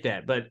 I get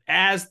that. But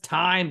as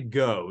time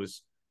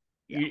goes,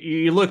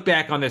 you look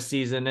back on this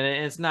season,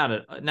 and it's not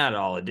at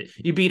all.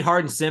 You beat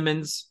Hardin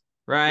Simmons,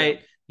 right?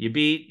 Yeah. You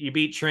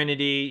beat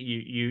Trinity.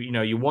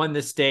 You won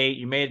the state.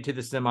 You made it to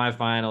the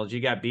semifinals.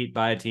 You got beat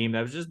by a team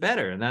that was just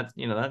better, and that's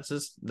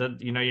just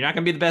you're not going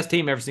to be the best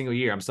team every single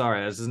year. I'm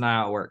sorry, this is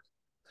not how it works.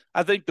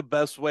 I think the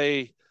best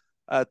way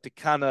to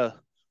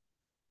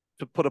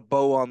put a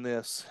bow on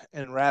this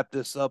and wrap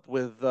this up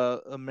with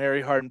a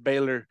Mary Hardin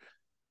Baylor,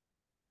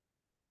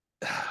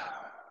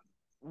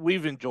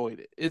 we've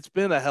enjoyed it. It's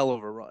been a hell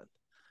of a run.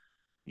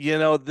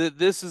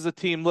 This is a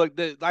team, look,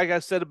 like I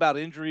said about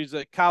injuries,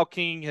 Kyle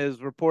King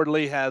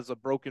reportedly has a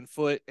broken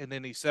foot, and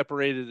then he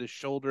separated his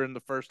shoulder in the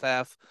first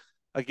half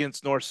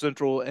against North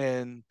Central,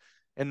 and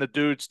the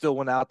dude still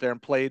went out there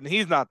and played, and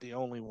he's not the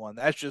only one.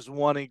 That's just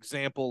one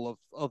example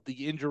of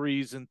the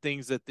injuries and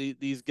things that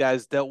these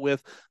guys dealt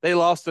with. They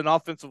lost an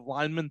offensive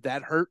lineman.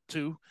 That hurt,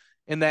 too,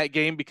 in that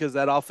game, because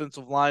that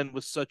offensive line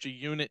was such a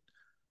unit.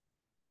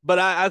 But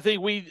I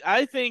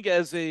think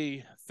as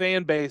a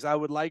fan base, I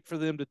would like for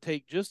them to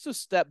take just a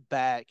step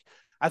back.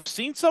 I've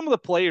seen some of the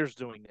players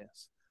doing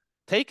this.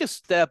 Take a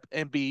step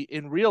and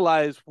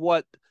realize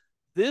what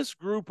this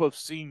group of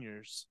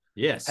seniors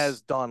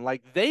has done.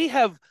 Like they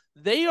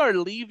are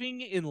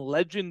leaving in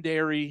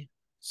legendary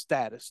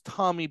status.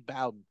 Tommy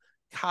Bowden,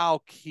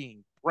 Kyle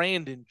King,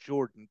 Brandon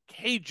Jordan,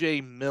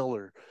 KJ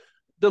Miller,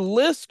 the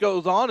list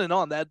goes on and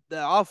on. That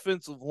the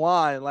offensive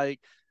line, like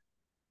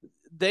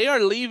they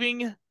are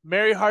leaving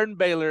Mary Hardin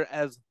Baylor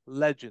as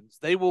legends.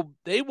 They will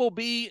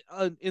be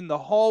in the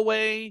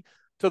hallway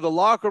to the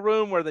locker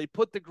room where they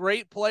put the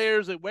great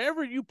players, and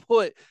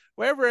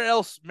wherever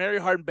else Mary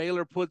Hardin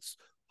Baylor puts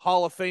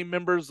Hall of Fame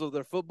members of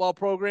their football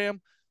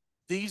program,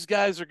 these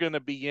guys are going to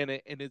be in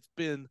it, and it's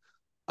been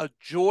a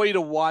joy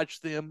to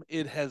watch them.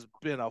 It has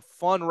been a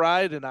fun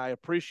ride, and I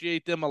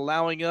appreciate them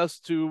allowing us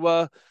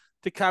to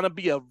kind of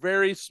be a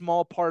very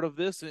small part of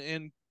this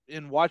and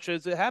watch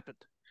as it happened.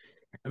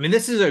 I mean,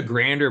 this is a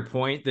grander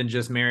point than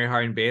just Mary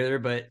Hardin Baylor,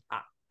 but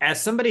as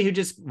somebody who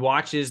just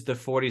watches the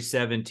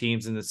 47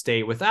 teams in the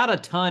state without a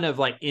ton of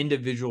like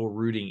individual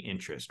rooting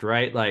interest,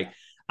 right? Like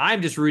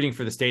I'm just rooting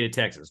for the state of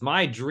Texas.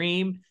 My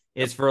dream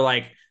is for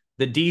like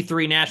the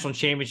D3 national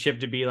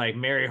championship to be like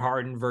Mary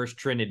Hardin versus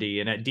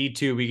Trinity. And at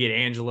D2, we get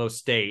Angelo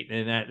State,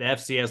 and at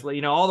FCS,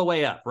 you know, all the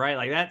way up, right?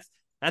 Like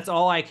that's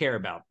all I care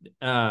about.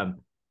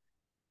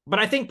 But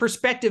I think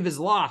perspective is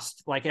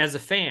lost, like as a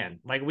fan,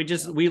 like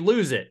we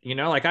lose it, you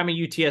know, like I'm a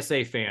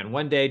UTSA fan.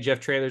 One day, Jeff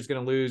Traylor's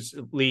going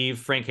to leave.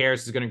 Frank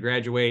Harris is going to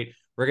graduate.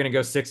 We're going to go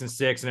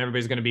 6-6 and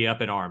everybody's going to be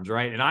up in arms.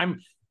 Right. And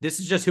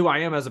this is just who I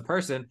am as a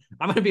person.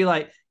 I'm going to be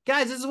like,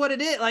 guys, this is what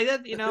it is. Like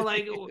that, you know,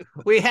 like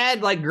we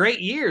had like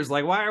great years.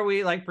 Like, why are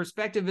we like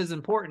perspective is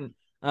important.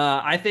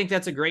 I think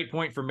that's a great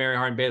point for Mary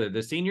Hardin Baylor.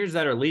 The seniors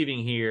that are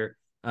leaving here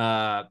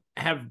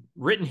have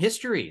written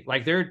history.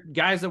 Like they're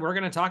guys that we're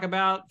going to talk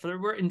about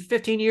in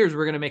 15 years.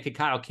 We're going to make a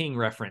Kyle King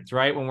reference,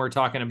 right? When we're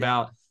talking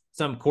about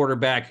some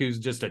quarterback who's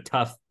just a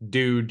tough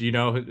dude, you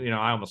know,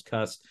 I almost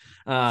cussed,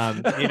 you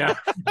know,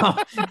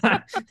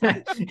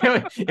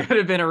 it would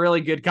have been a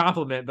really good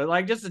compliment, but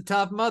like just a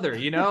tough mother,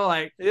 you know,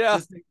 like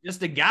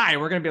just a guy.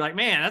 We're going to be like,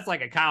 man, that's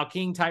like a Kyle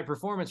King type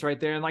performance right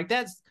there. And like,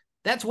 that's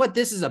what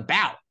this is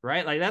about,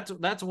 right? Like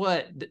that's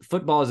what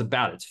football is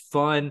about. It's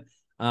fun.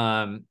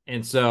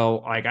 And so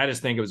like, I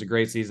just think it was a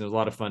great season. It was a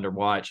lot of fun to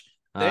watch.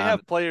 They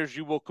have players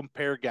you will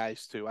compare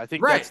guys to. I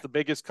think that's the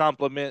biggest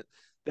compliment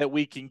that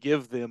we can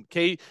give them.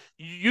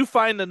 You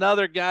find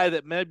another guy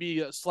that may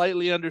be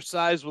slightly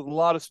undersized with a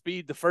lot of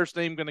speed. The first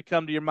name going to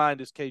come to your mind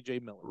is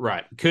KJ Miller.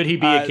 Right. Could he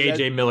be a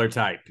KJ Miller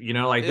type? You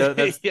know, like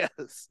that's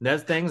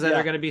things that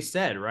are going to be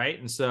said. Right.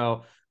 And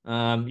so,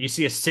 you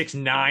see a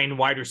 6'9"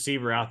 wide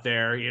receiver out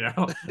there, you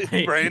know,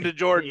 Brandon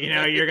Jordan, you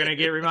know, you're going to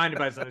get reminded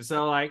by something.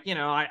 So like, you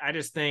know, I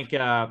just think,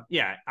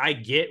 I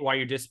get why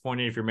you're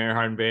disappointed if you're Mary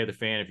Hardin Baylor, the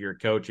fan, if you're a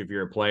coach, if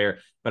you're a player,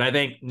 but I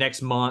think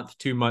next month,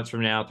 2 months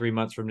from now, 3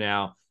 months from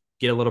now,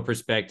 get a little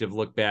perspective,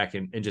 look back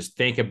and just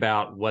think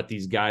about what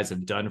these guys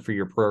have done for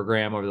your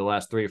program over the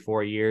last 3 or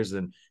 4 years.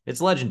 And it's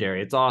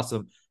legendary. It's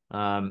awesome.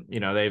 You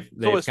know, they've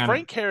So is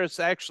Frank Harris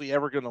actually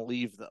ever going to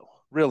leave though?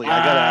 Really?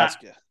 I got to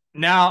ask you.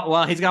 No,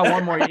 well, he's got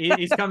one more.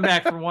 He's coming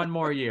back for one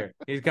more year.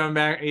 He's coming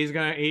back.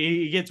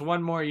 He gets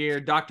one more year.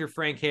 Dr.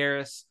 Frank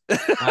Harris. He's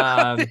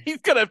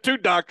gonna have 2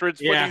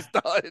 doctorates when he's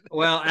done.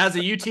 Well, as a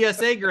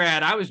UTSA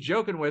grad, I was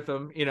joking with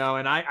him, you know,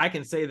 and I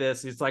can say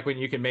this. It's like when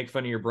you can make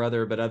fun of your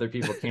brother, but other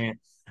people can't.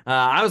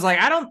 I was like,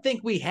 I don't think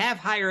we have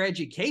higher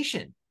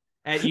education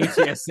at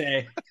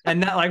UTSA,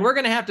 and that, like we're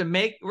gonna have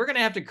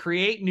to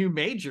create new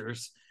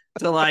majors.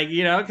 To like,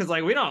 you know, because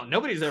like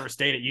nobody's ever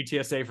stayed at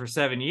UTSA for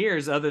 7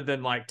 years other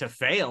than like to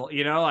fail,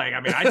 you know, like, I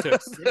mean, I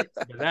took 6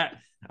 for that.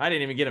 I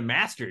didn't even get a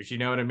master's, you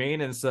know what I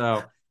mean? And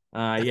so,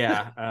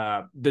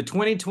 the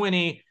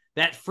 2020,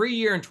 that free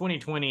year in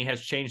 2020 has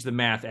changed the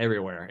math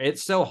everywhere.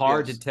 It's so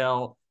hard to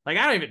tell. Like,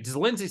 does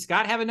Lindsey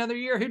Scott have another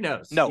year? Who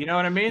knows? No. You know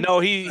what I mean? No,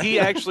 he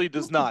actually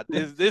does not.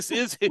 This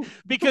is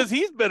because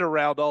he's been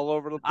around all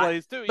over the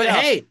place too. But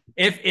hey,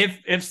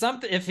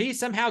 if he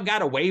somehow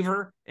got a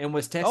waiver and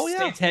was Texas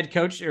State's head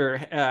coach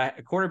or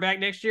quarterback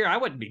next year, I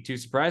wouldn't be too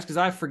surprised because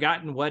I've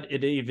forgotten what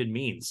it even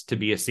means to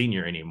be a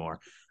senior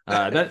anymore.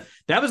 That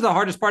was the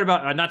hardest part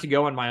about, not to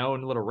go on my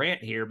own little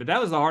rant here, but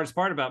that was the hardest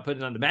part about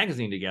putting on the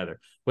magazine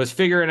together, was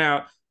figuring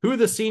out who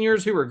the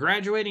seniors who were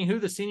graduating, who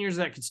the seniors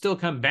that could still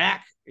come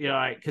back, you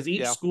know, because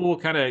each school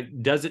kind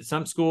of does it.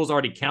 Some schools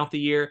already count the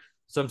year.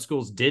 Some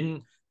schools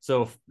didn't.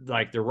 So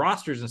like the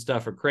rosters and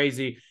stuff are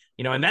crazy,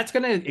 you know, and that's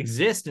going to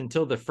exist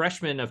until the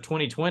freshmen of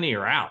 2020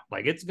 are out.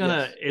 Like it's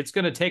going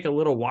to take a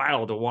little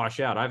while to wash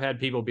out. I've had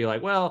people be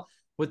like, well,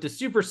 with the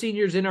super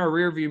seniors in our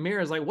rear view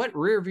mirror, it's like, what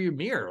rear view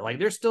mirror? Like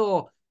they're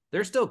still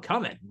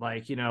coming.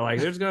 Like, you know, like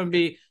this is going to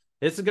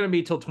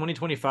be till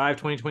 2025,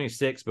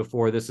 2026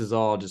 before this is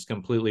all just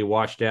completely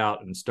washed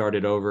out and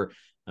started over.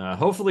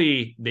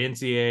 Hopefully the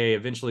NCAA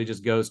eventually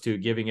just goes to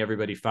giving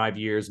everybody 5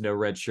 years, no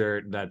red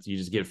shirt. That you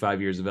just get 5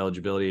 years of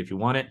eligibility if you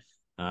want it.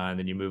 And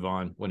then you move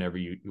on whenever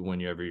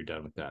you're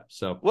done with that.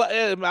 So,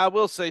 well, I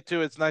will say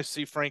too, it's nice to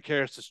see Frank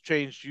Harris has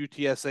changed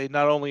UTSA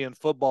not only in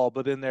football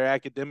but in their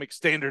academic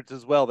standards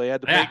as well. They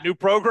had to make new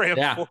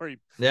programs for him.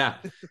 Yeah.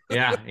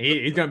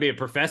 He's going to be a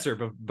professor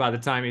by the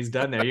time he's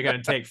done there. You're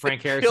going to take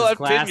Frank Harris's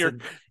class. You're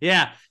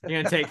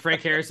going to take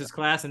Frank Harris's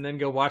class and then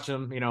go watch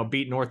him, you know,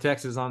 beat North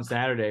Texas on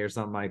Saturday or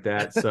something like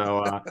that.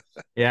 So,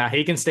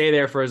 he can stay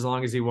there for as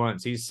long as he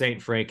wants. He's Saint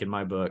Frank in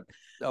my book.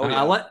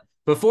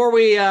 before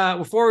we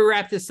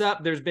wrap this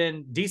up, there's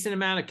been decent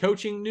amount of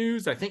coaching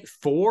news. I think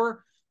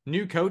 4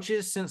 new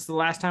coaches since the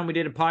last time we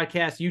did a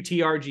podcast: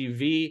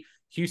 UT-RGV,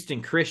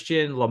 Houston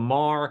Christian,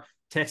 Lamar,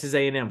 Texas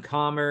A&M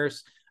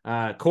Commerce.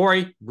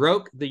 Corey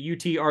broke the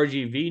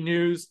UT-RGV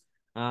news.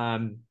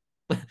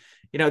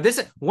 This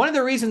is one of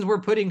the reasons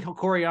we're putting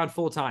Corey on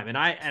full time, and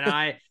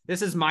I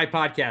this is my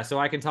podcast, so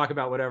I can talk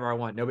about whatever I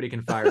want. Nobody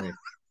can fire me.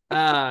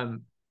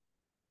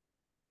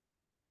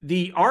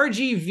 The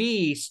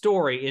RGV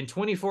story in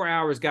 24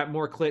 hours got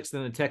more clicks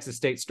than the Texas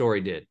State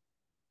story did.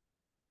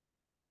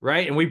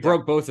 Right. And we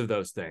broke both of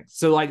those things.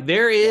 So like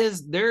there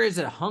is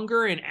a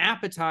hunger and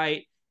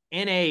appetite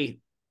in a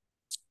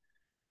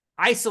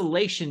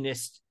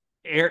isolationist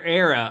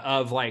era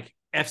of like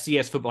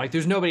FCS football. Like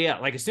there's nobody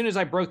else. Like as soon as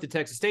I broke the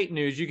Texas State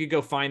news, you could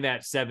go find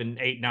that 7,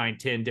 8, 9,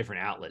 10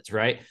 different outlets.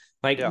 Right.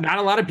 Like not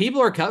a lot of people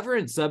are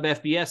covering sub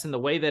FBS in the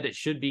way that it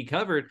should be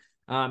covered.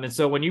 And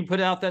so when you put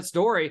out that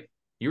story,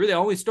 you were the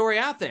only story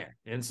out there.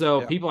 And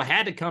so people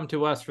had to come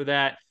to us for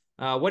that.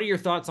 What are your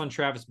thoughts on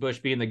Travis Bush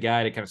being the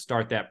guy to kind of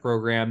start that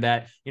program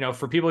that,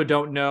 for people who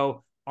don't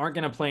know, aren't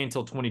going to play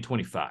until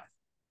 2025?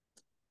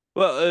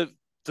 Well,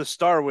 to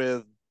start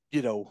with,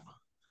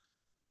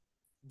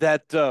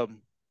 that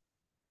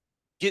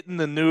getting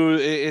the new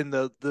in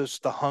the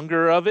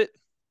hunger of it,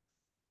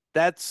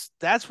 that's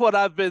what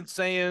I've been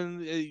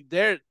saying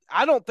there.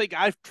 I don't think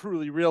I've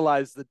truly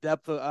realized the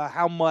depth of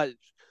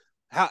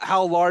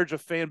how large a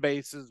fan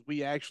bases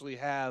we actually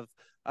have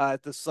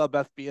at the sub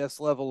FBS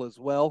level as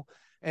well.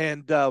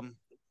 And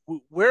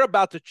we're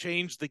about to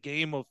change the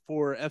game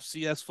for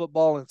FCS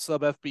football and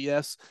sub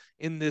FBS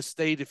in this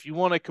state. If you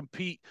want to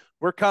compete,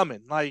 we're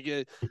coming. Like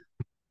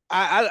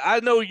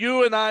I know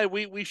you and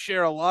we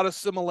share a lot of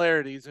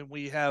similarities, and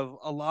we have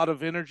a lot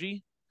of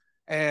energy,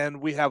 and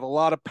we have a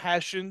lot of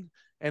passion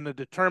and a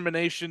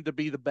determination to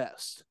be the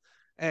best.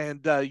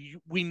 And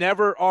we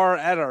never are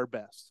at our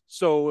best.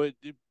 So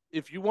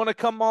if you want to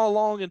come all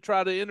along and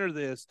try to enter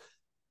this,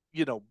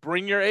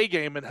 bring your A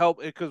game and help,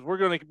 because we're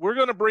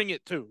gonna bring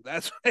it too.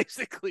 That's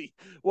basically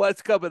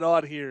what's coming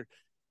on here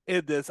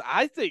in this.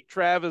 I think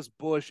Travis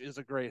Bush is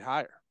a great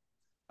hire.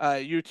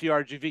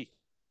 UT-RGV,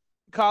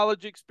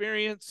 college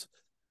experience.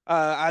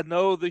 I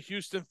know the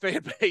Houston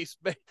fan base,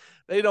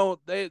 they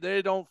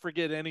don't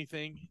forget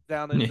anything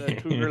down in the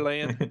Cougar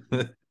land.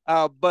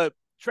 But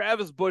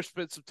Travis Bush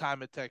spent some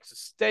time at Texas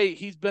State.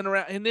 He's been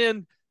around, and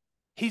then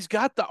he's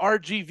got the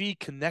RGV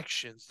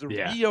connections, the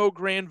Rio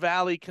Grande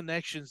Valley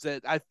connections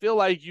that I feel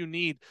like you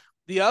need.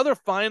 The other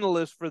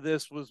finalist for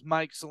this was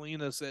Mike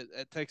Salinas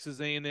at Texas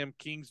A&M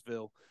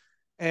Kingsville,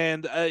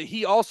 and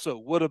he also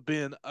would have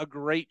been a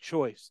great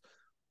choice.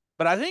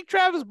 But I think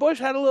Travis Bush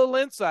had a little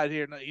insight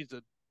here. Now, he's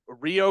a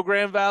Rio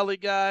Grande Valley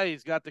guy.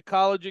 He's got the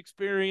college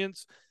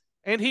experience,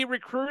 and he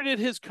recruited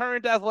his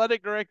current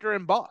athletic director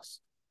and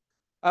boss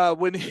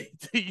when to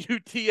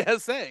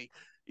UTSA.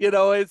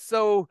 And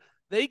so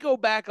they go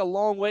back a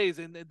long ways,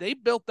 and they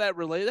built that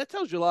that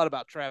tells you a lot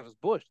about Travis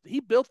Bush. He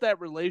built that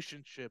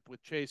relationship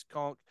with Chase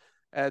Conk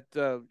at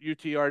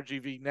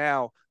UT-RGV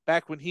now.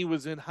 Back when he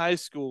was in high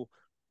school,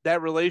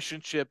 that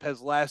relationship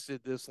has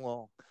lasted this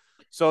long.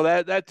 So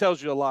that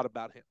tells you a lot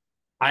about him.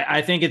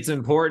 I think it's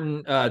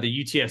important,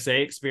 the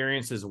UTSA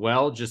experience as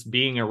well, just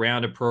being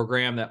around a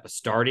program that was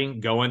starting,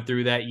 going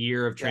through that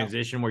year of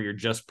transition where you're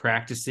just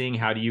practicing.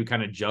 How do you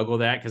kind of juggle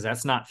that? Because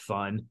that's not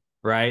fun.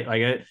 Right?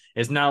 Like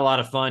it's not a lot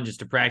of fun just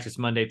to practice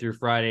Monday through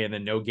Friday and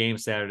then no game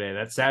Saturday.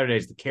 That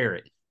Saturday's the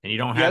carrot, and you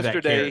don't have that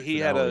carrot.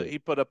 Yesterday, he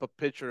put up a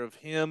picture of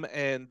him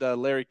and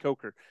Larry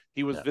Coker.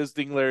 He was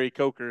visiting Larry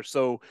Coker,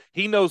 so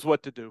he knows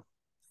what to do.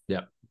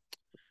 Yep.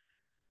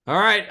 All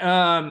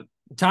right.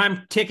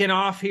 Time ticking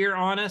off here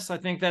on us. I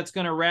think that's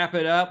going to wrap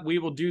it up. We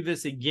will do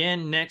this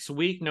again next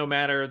week, no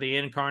matter the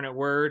incarnate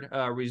word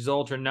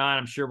result or not.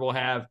 I'm sure we'll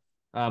have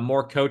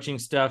more coaching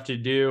stuff to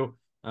do.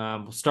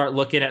 We'll start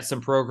looking at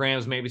some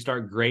programs, maybe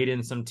start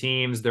grading some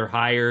teams, their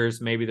hires,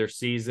 maybe their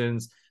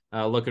seasons,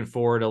 looking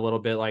forward a little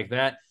bit like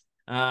that.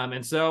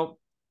 And so,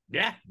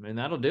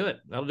 that'll do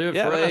it. That'll do it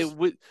for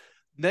us.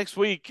 Next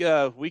week,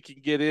 we can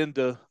get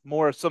into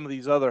more of some of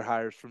these other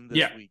hires from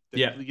this week.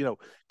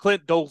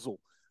 Clint Dozel,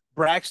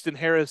 Braxton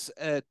Harris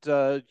at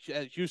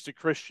Houston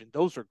Christian.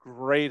 Those are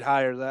great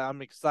hires.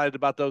 I'm excited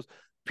about those.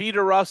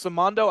 Peter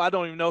Rosamondo, I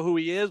don't even know who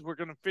he is. We're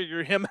going to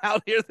figure him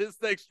out here this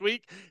next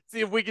week. See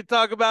if we can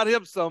talk about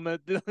him some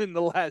in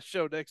the last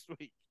show next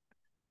week.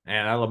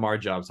 Man, that Lamar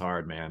job's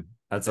hard, man.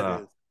 That's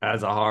a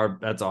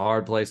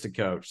hard place to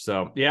coach.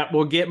 So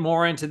we'll get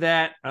more into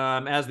that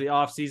as the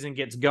off season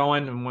gets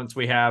going, and once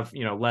we have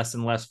less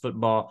and less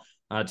football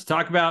to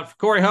talk about. For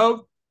Corey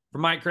Hogue, for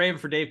Mike Craven,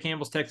 for Dave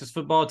Campbell's Texas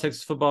Football,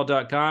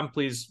 TexasFootball.com.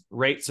 Please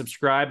rate,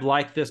 subscribe,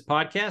 like this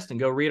podcast, and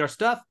go read our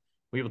stuff.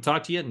 We will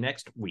talk to you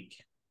next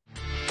week.